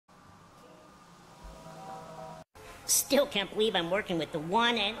Still can't believe I'm working with the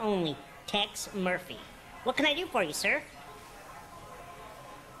one and only Tex Murphy. What can I do for you, sir?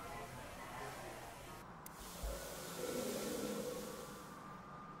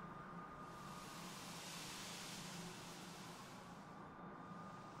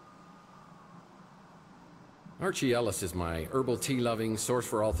 Archie Ellis is my herbal tea-loving, source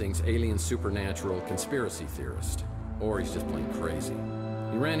for all things alien, supernatural, conspiracy theorist. Or he's just plain crazy.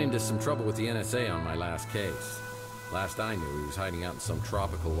 He ran into some trouble with the NSA on my last case. Last I knew, he was hiding out in some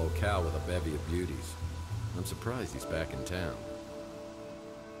tropical locale with a bevy of beauties. I'm surprised he's back in town.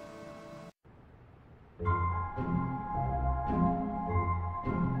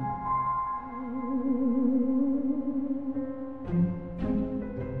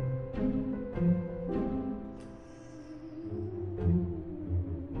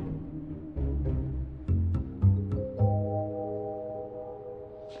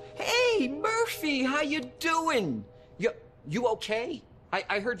 Hey, Murphy, how you doing? You okay?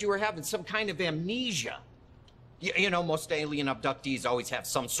 I heard you were having some kind of amnesia. You know, most alien abductees always have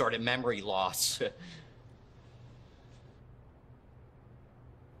some sort of memory loss. Are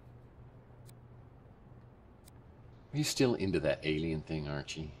you still into that alien thing,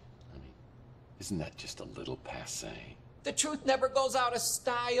 Archie? I mean, isn't that just a little passé? The truth never goes out of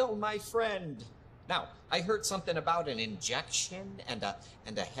style, my friend. Now, I heard something about an injection and a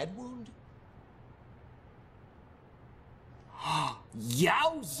head wound.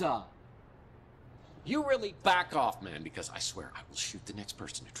 Yowza! You really back off, man, because I swear I will shoot the next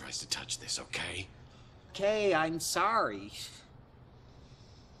person who tries to touch this, okay? Okay, I'm sorry.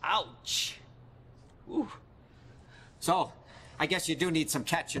 Ouch. Ooh. So, I guess you do need some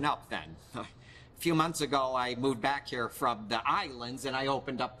catching up then. A few months ago, I moved back here from the islands and I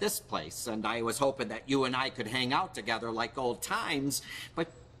opened up this place. And I was hoping that you and I could hang out together like old times,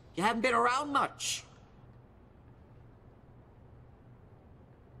 but you haven't been around much.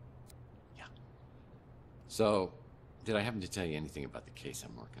 Yeah. So, did I happen to tell you anything about the case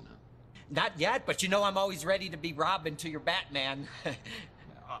I'm working on? Not yet, but you know I'm always ready to be Robin to your Batman.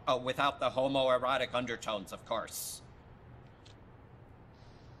 Without the homoerotic undertones, of course.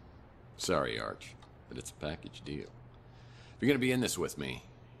 Sorry, Arch, but it's a package deal. If you're gonna be in this with me,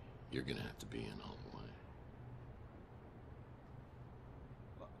 you're gonna have to be in all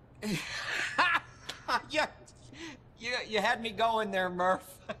the way. You had me going there,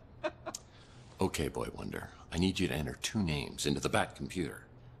 Murph. Okay, Boy Wonder, I need you to enter 2 names into the Bat computer.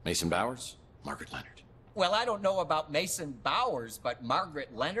 Mason Bowers, Margaret Leonard. Well, I don't know about Mason Bowers, but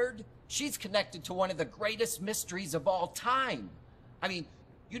Margaret Leonard, she's connected to one of the greatest mysteries of all time. I mean,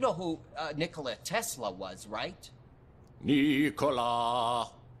 you know who Nikola Tesla was, right?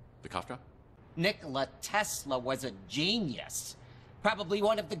 Nikola. The cough drop? Nikola Tesla was a genius. Probably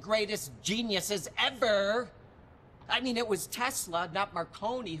one of the greatest geniuses ever. I mean, it was Tesla, not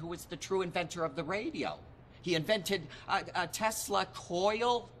Marconi, who was the true inventor of the radio. He invented a Tesla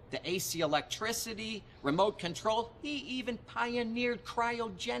coil, the AC electricity, remote control. He even pioneered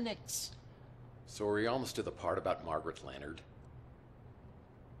cryogenics. So are we almost to the part about Margaret Leonard?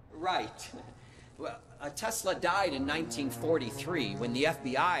 Right. Well, Tesla died in 1943 when the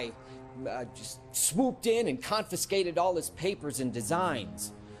FBI just swooped in and confiscated all his papers and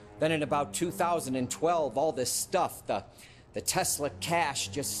designs. Then in about 2012, all this stuff, the Tesla cash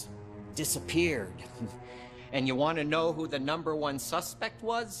just disappeared. And you want to know who the #1 suspect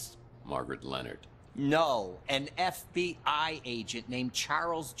was? Margaret Leonard. No, an FBI agent named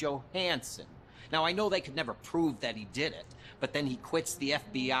Charles Johansson. Now, I know they could never prove that he did it, but then he quits the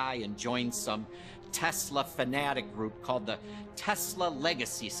FBI and joins some Tesla fanatic group called the Tesla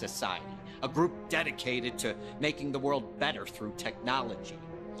Legacy Society, a group dedicated to making the world better through technology.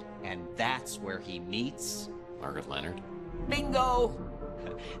 And that's where he meets... Margaret Leonard? Bingo!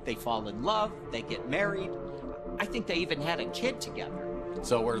 They fall in love, they get married. I think they even had a kid together.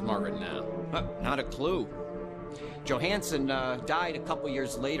 So where's Margaret now? Not a clue. Johansson died a couple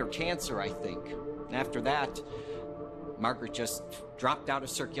years later, cancer, I think. After that, Margaret just dropped out of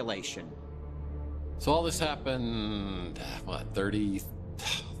circulation. So all this happened, what,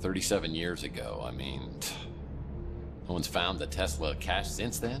 37 years ago. I mean, no one's found the Tesla cash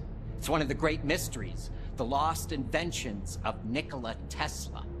since then? It's one of the great mysteries, the lost inventions of Nikola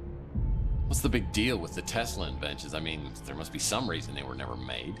Tesla. What's the big deal with the Tesla inventions? I mean, there must be some reason they were never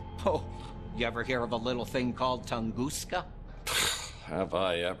made. Oh, you ever hear of a little thing called Tunguska? Have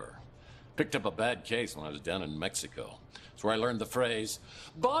I ever? Picked up a bad case when I was down in Mexico. It's where I learned the phrase,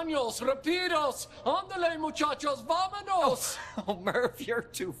 Baños, rapidos, ándale muchachos, vámonos! Oh, Murph, you're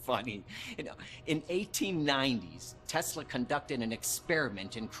too funny. You know, in 1890s, Tesla conducted an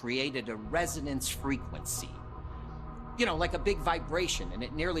experiment and created a resonance frequency. You know, like a big vibration, and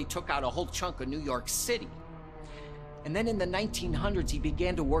it nearly took out a whole chunk of New York City. And then in the 1900s, he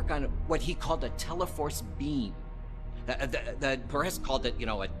began to work on what he called a teleforce beam. The press called it, you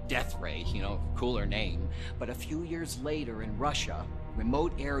know, a death ray, you know, cooler name. But a few years later in Russia,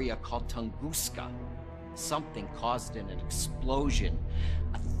 remote area called Tunguska, something caused an explosion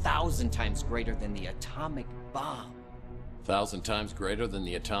 1,000 times greater than the atomic bomb. 1,000 times greater than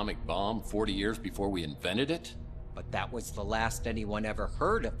the atomic bomb 40 years before we invented it? But that was the last anyone ever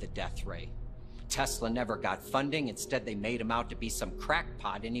heard of the death ray. Tesla never got funding. Instead, they made him out to be some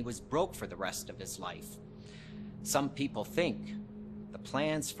crackpot, and he was broke for the rest of his life. Some people think the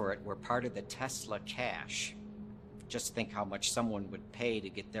plans for it were part of the Tesla cash. Just think how much someone would pay to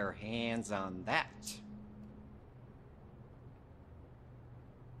get their hands on that.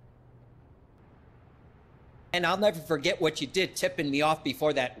 And I'll never forget what you did tipping me off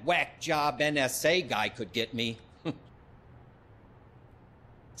before that whack job NSA guy could get me.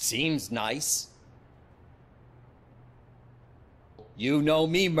 Seems nice. You know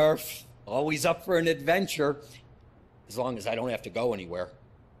me, Murph. Always up for an adventure. As long as I don't have to go anywhere.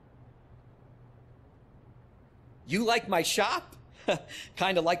 You like my shop?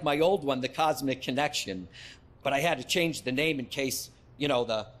 Kind of like my old one, the Cosmic Connection. But I had to change the name in case, you know,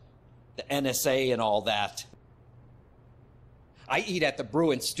 the NSA and all that. I eat at the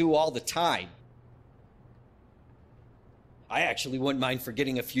Brew and Stew all the time. I actually wouldn't mind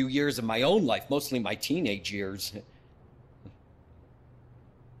forgetting a few years of my own life, mostly my teenage years.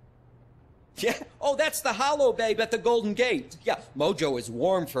 Yeah, oh, that's the Hollow Babe at the Golden Gate. Yeah, Mojo is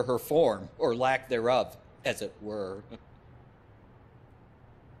warm for her form, or lack thereof, as it were.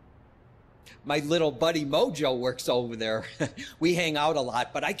 My little buddy Mojo works over there. We hang out a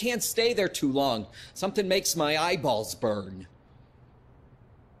lot, but I can't stay there too long. Something makes my eyeballs burn.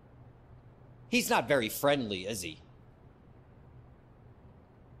 He's not very friendly, is he?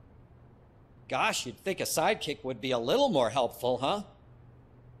 Gosh, you'd think a sidekick would be a little more helpful, huh?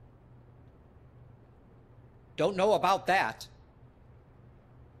 Don't know about that.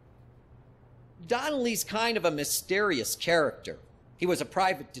 Donnelly's kind of a mysterious character. He was a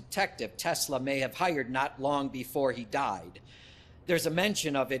private detective Tesla may have hired not long before he died. There's a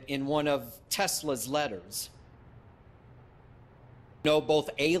mention of it in one of Tesla's letters. You know, both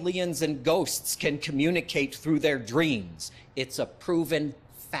aliens and ghosts can communicate through their dreams. It's a proven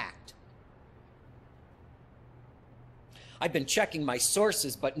fact. I've been checking my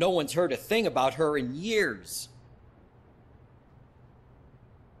sources, but no one's heard a thing about her in years.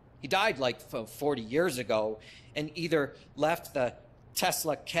 He died like 40 years ago and either left the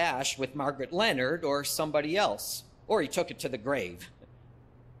Tesla cash with Margaret Leonard or somebody else, or he took it to the grave.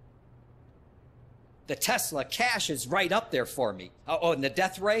 The Tesla cash is right up there for me. Oh, and the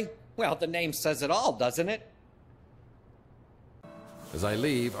death ray? Well, the name says it all, doesn't it? As I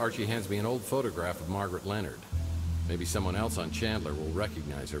leave, Archie hands me an old photograph of Margaret Leonard. Maybe someone else on Chandler will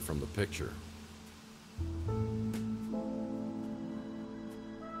recognize her from the picture.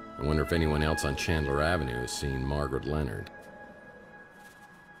 I wonder if anyone else on Chandler Avenue has seen Margaret Leonard.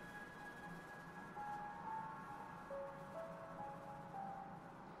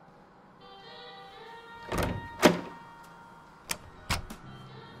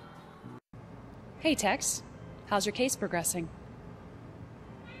 Hey, Tex. How's your case progressing?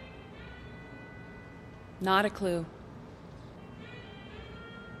 Not a clue.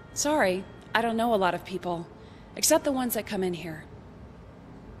 Sorry, I don't know a lot of people, except the ones that come in here.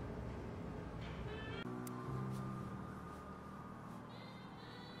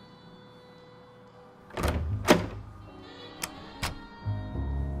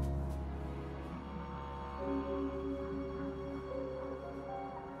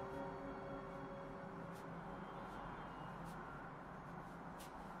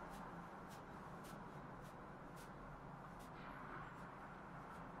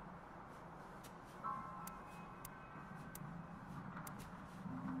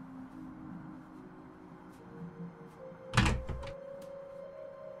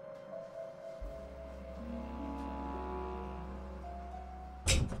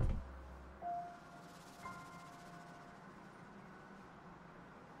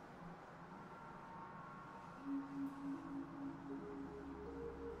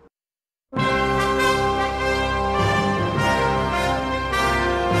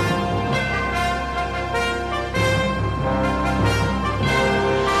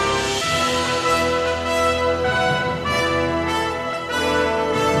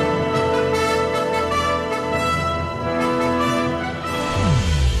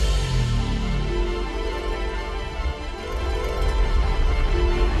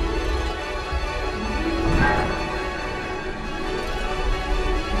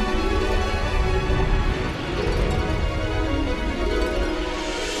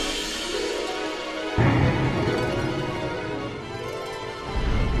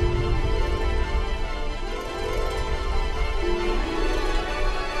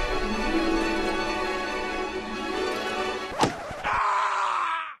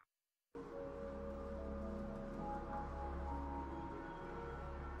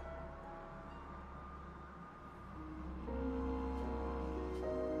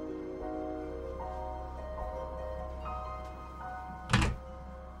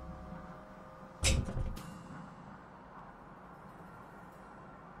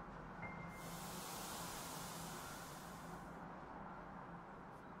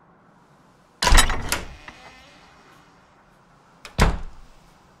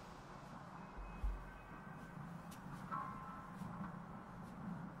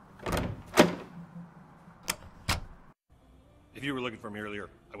 If you were looking for me earlier,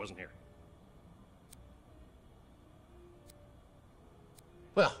 I wasn't here.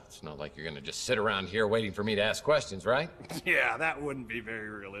 Well, it's not like you're gonna just sit around here waiting for me to ask questions, right? Yeah, that wouldn't be very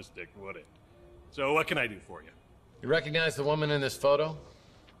realistic, would it? So what can I do for you? You recognize the woman in this photo?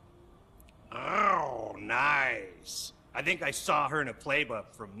 Oh, nice. I think I saw her in a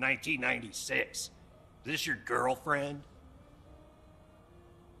playbook from 1996. Is this your girlfriend?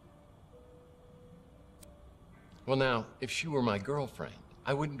 Well now, if she were my girlfriend,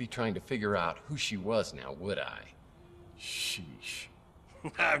 I wouldn't be trying to figure out who she was now, would I? Sheesh.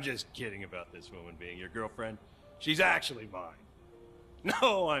 I'm just kidding about this woman being your girlfriend. She's actually mine.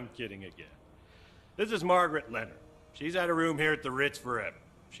 No, I'm kidding again. This is Margaret Leonard. She's had a room here at the Ritz forever.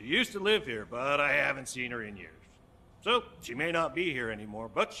 She used to live here, but I haven't seen her in years. So, she may not be here anymore,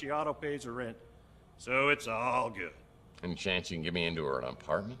 but she auto-pays her rent. So it's all good. Any chance you can get me into her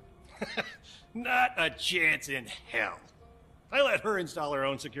apartment? Not a chance in hell. I let her install her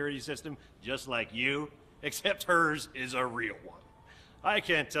own security system, just like you, except hers is a real one. I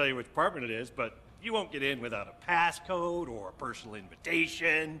can't tell you which apartment it is, but you won't get in without a passcode or a personal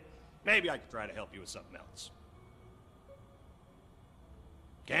invitation. Maybe I could try to help you with something else.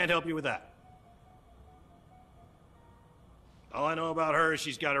 Can't help you with that. All I know about her is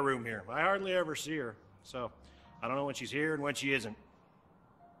she's got a room here. I hardly ever see her, so I don't know when she's here and when she isn't.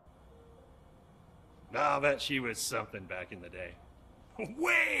 I'll bet she was something back in the day.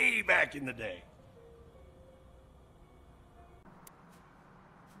 Way back in the day.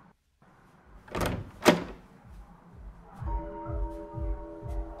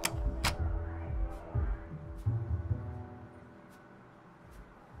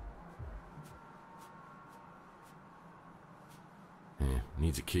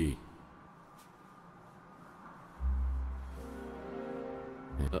 Needs a key.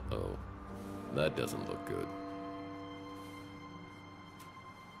 Uh-oh. That doesn't look good.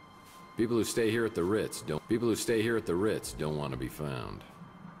 People who stay here at the Ritz don't want to be found.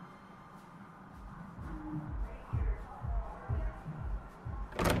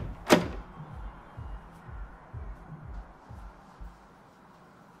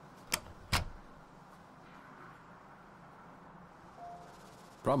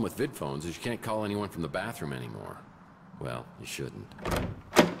 Problem with vid phones is you can't call anyone from the bathroom anymore. Well, you shouldn't.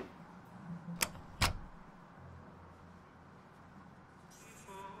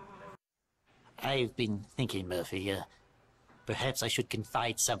 I've been thinking, Murphy, perhaps I should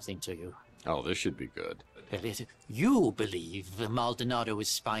confide something to you. Oh, this should be good. You believe Maldonado is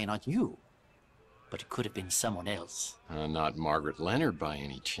spying on you, but it could have been someone else. Not Margaret Leonard by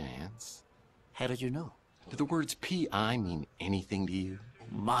any chance. How did you know? Do the words P.I. mean anything to you?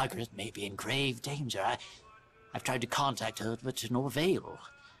 Margaret may be in grave danger. I've tried to contact her, but to no avail.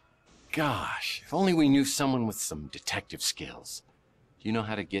 Gosh, if only we knew someone with some detective skills. Do you know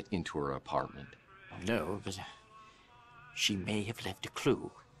how to get into her apartment? No, but she may have left a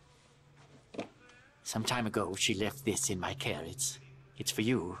clue. Some time ago, she left this in my care. It's for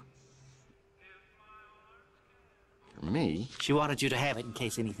you. For me? She wanted you to have it in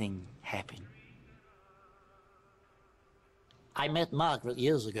case anything happened. I met Margaret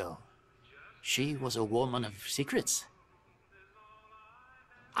years ago. She was a woman of secrets.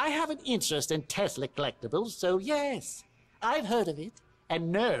 I have an interest in Tesla collectibles, so yes, I've heard of it.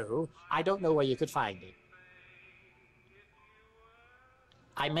 And no, I don't know where you could find it.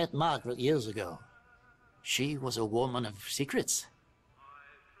 I met Margaret years ago. She was a woman of secrets.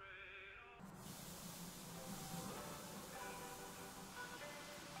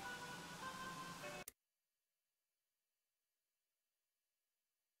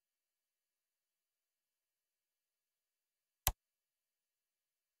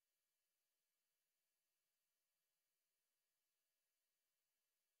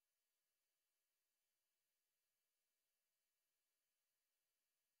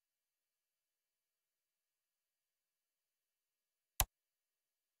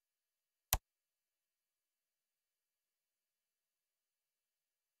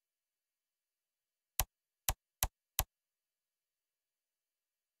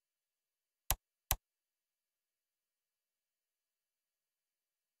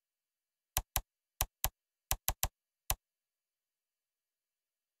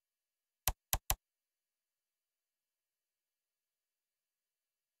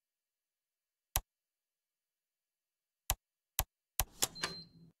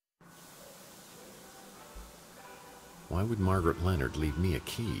 Why would Margaret Leonard leave me a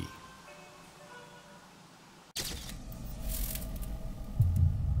key?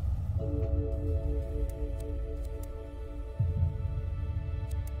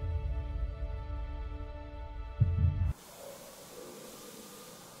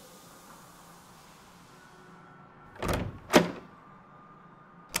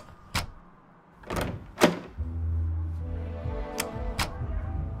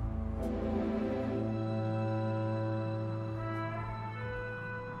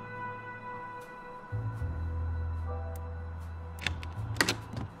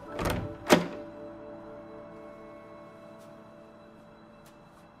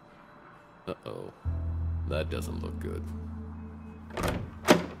 Uh-oh. That doesn't look good.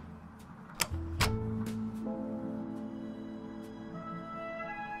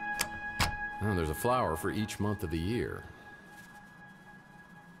 Oh, there's a flower for each month of the year.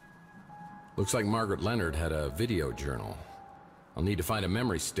 Looks like Margaret Leonard had a video journal. I'll need to find a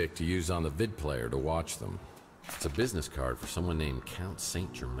memory stick to use on the vid player to watch them. It's a business card for someone named Count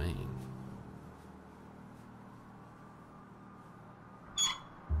Saint Germain.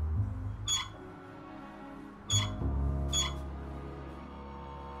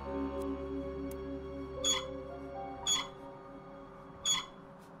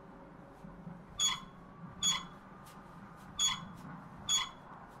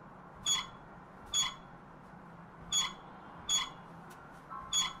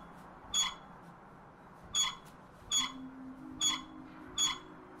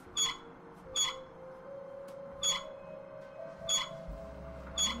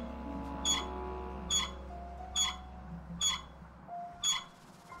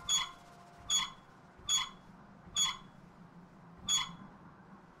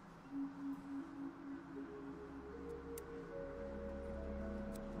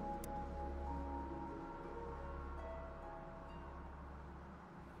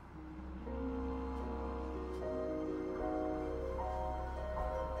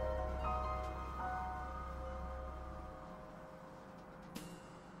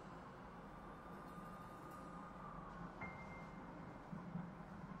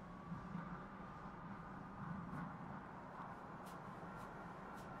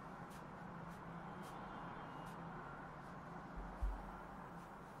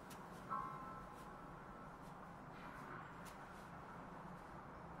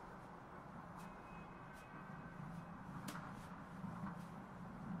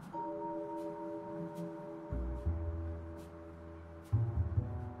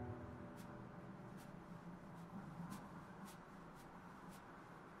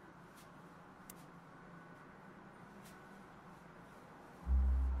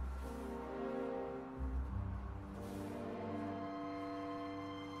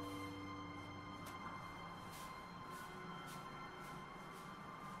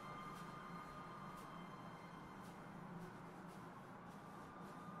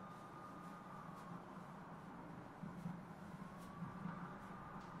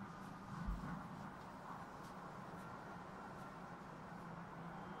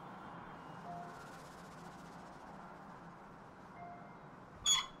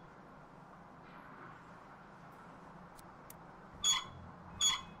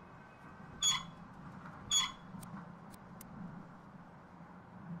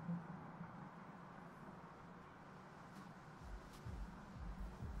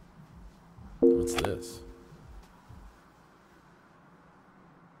 What's this?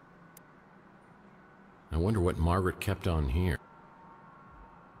 I wonder what Margaret kept on here.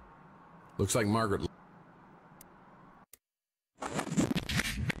 Looks like Margaret...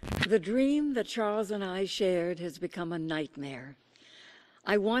 The dream that Charles and I shared has become a nightmare.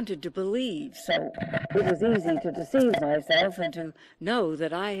 I wanted to believe, so it was easy to deceive myself, and to know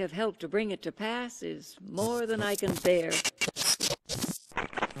that I have helped to bring it to pass is more than I can bear.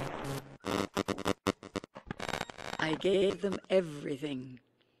 I gave them everything,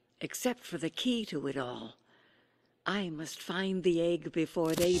 except for the key to it all. I must find the egg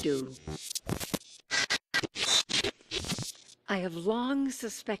before they do. I have long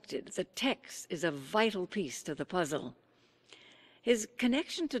suspected that Tex is a vital piece to the puzzle. His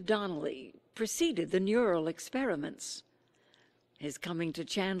connection to Donnelly preceded the neural experiments. His coming to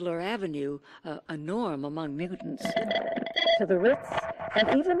Chandler Avenue, a norm among mutants, to the Ritz,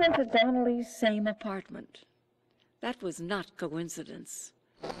 and even into Donnelly's same apartment. That was not coincidence.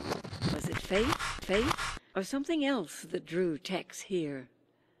 Was it fate, or something else that drew Tex here?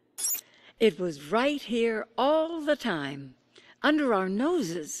 It was right here all the time. Under our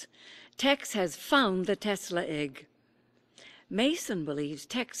noses, Tex has found the Tesla egg. Mason believes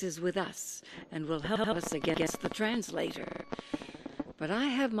Tex is with us and will help us against the translator. But I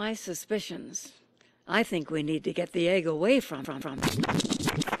have my suspicions. I think we need to get the egg away from him.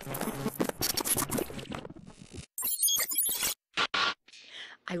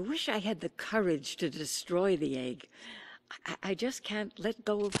 I wish I had the courage to destroy the egg. I just can't let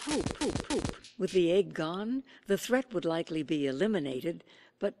go of hope. With the egg gone, the threat would likely be eliminated,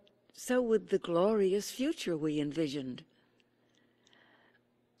 but so would the glorious future we envisioned.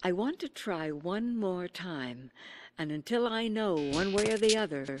 I want to try one more time, and until I know one way or the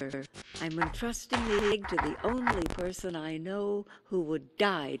other, I'm entrusting the egg to the only person I know who would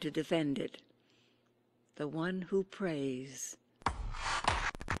die to defend it. The one who prays.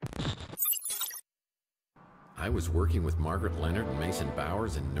 I was working with Margaret Leonard and Mason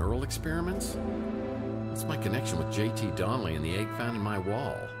Bowers in neural experiments? What's my connection with J.T. Donnelly and the egg found in my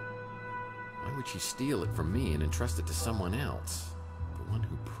wall? Why would she steal it from me and entrust it to someone else? The one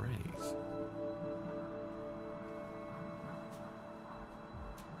who prays.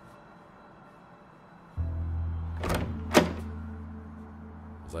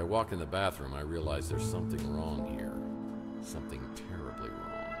 As I walk in the bathroom, I realize there's something wrong here. Something terrible.